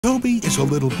Toby is a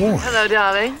little boy Hello,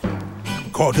 darling.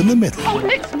 caught in the middle Oh,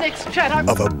 nix, Chad.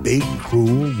 of a big,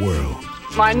 cruel world.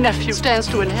 My nephew stands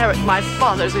to inherit my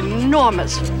father's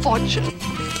enormous fortune.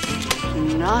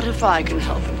 Not if I can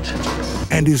help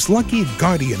it. And his lucky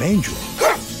guardian angel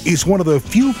is one of the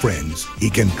few friends he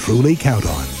can truly count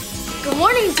on. Good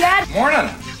morning, Dad.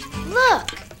 Morning.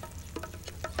 Look.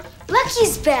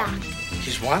 Lucky's back.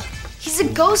 He's what? He's a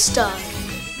ghost dog.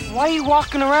 Why are you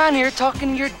walking around here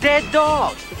talking to your dead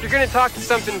dog? If you're gonna talk to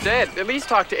something dead, at least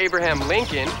talk to Abraham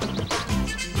Lincoln.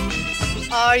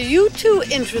 Are you two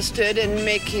interested in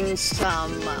making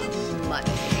some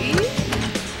money?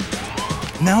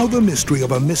 Now the mystery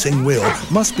of a missing will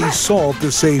must be solved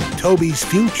to save Toby's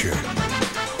future.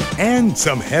 And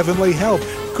some heavenly help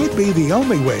could be the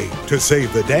only way to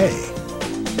save the day.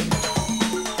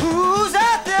 Who's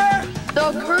out there?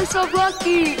 The Curse of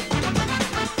Lucky.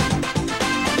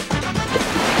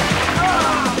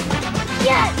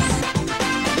 Yes!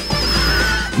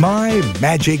 My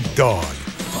Magic Dog.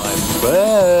 I'm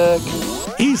back.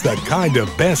 He's the kind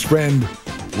of best friend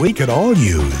we could all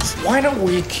use. Why don't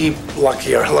we keep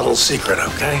Lucky our little secret,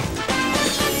 okay?